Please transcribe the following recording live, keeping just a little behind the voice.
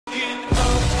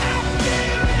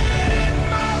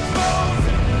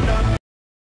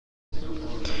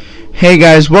Hey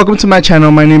guys, welcome to my channel.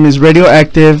 My name is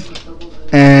Radioactive,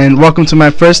 and welcome to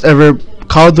my first ever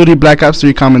Call of Duty Black Ops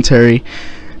 3 commentary.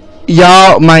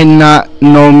 Y'all might not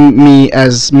know me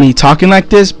as me talking like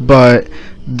this, but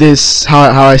this,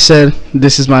 how I said,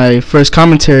 this is my first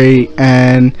commentary,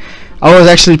 and I was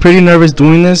actually pretty nervous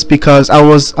doing this because I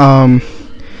was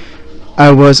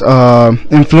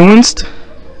influenced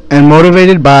and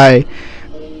motivated by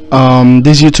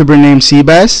this YouTuber named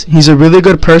SeaBazz. He's a really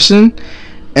good person,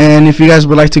 and if you guys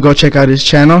would like to go check out his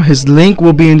channel, his link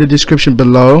will be in the description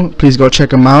below. Please go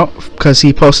check him out because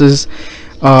he posts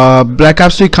Black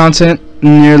Ops 3 content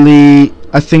nearly,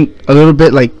 I think, a little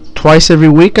bit like twice every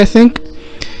week, I think.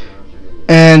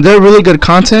 And they're really good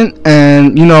content,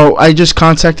 and you know, I just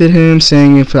contacted him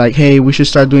saying if like, hey, we should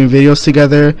start doing videos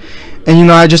together, and you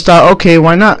know, I just thought, okay,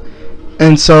 why not?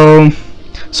 And so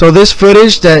this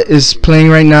footage that is playing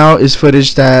right now is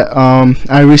footage that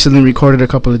I recently recorded a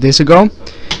couple of days ago,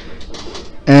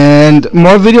 and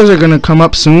more videos are gonna come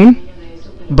up soon,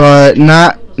 but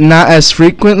not as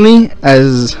frequently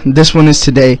as this one is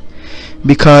today,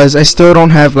 because I still don't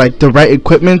have like the right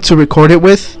equipment to record it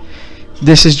with.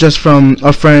 This is just from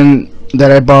a friend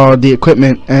that I borrowed the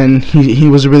equipment, and he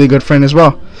was a really good friend as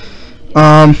well.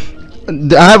 I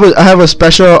have a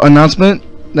special announcement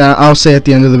that I'll say at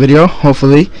the end of the video,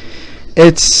 hopefully.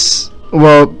 It's,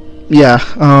 well, yeah,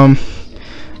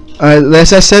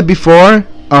 as I said before,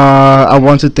 I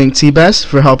want to thank SeaBazz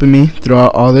for helping me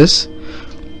throughout all this.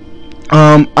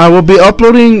 I will be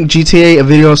uploading GTA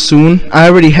videos soon. I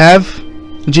already have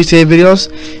GTA videos.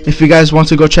 If you guys want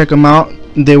to go check them out,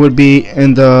 they would be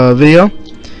in the video.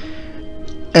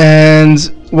 And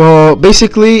well,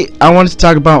 basically I wanted to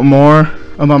talk about more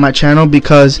about my channel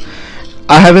because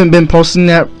I haven't been posting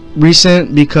that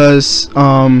recent because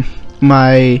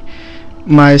my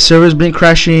server's been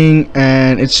crashing,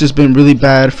 and it's just been really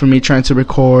bad for me trying to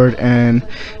record and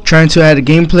trying to add a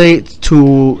gameplay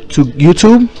to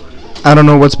YouTube. I don't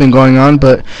know what's been going on,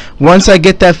 but once I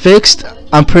get that fixed,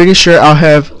 I'm pretty sure I'll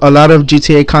have a lot of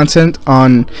GTA content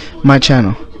on my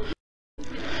channel.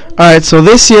 Alright, so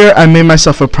this year I made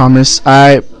myself a promise.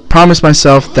 I promised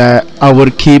myself that I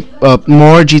would keep up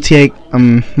more GTA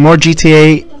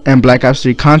and Black Ops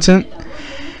 3 content,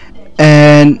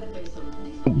 and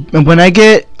when I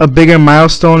get a bigger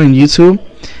milestone in YouTube,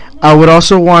 I would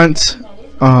also want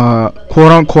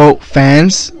quote-unquote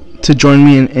fans to join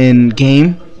me in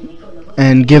game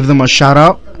and give them a shout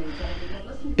out,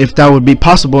 if that would be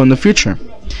possible in the future.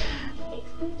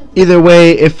 Either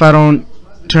way, if I don't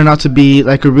turn out to be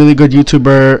like a really good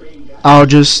YouTuber, I'll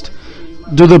just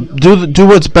do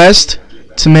what's best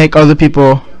to make other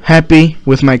people happy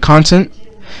with my content.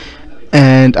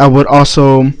 And I would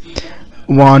also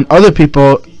want other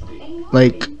people,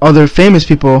 like other famous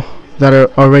people that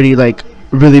are already like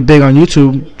really big on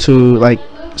YouTube, to like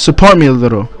support me a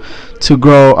little to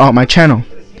grow out my channel.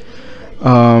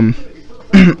 I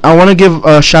want to give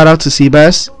a shout out to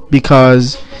SeaBazz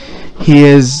because he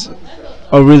is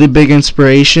a really big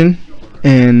inspiration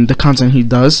in the content he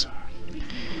does,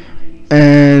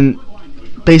 and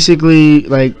basically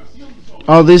like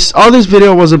all this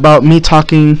video was about me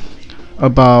talking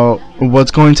about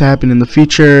what's going to happen in the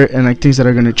future and like things that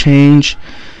are going to change.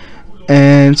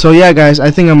 And so yeah guys, I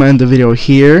think I'm gonna end the video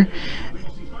here.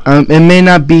 It may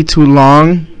not be too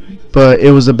long, but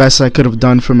it was the best I could have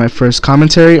done for my first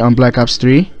commentary on Black Ops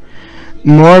 3.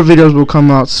 More videos will come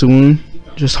out soon.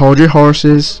 Just hold your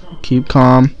horses, keep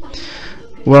calm.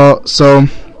 Well, so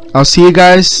I'll see you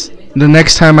guys the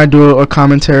next time I do a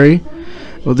commentary.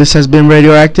 Well, this has been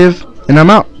Radioactive, and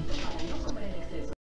I'm out.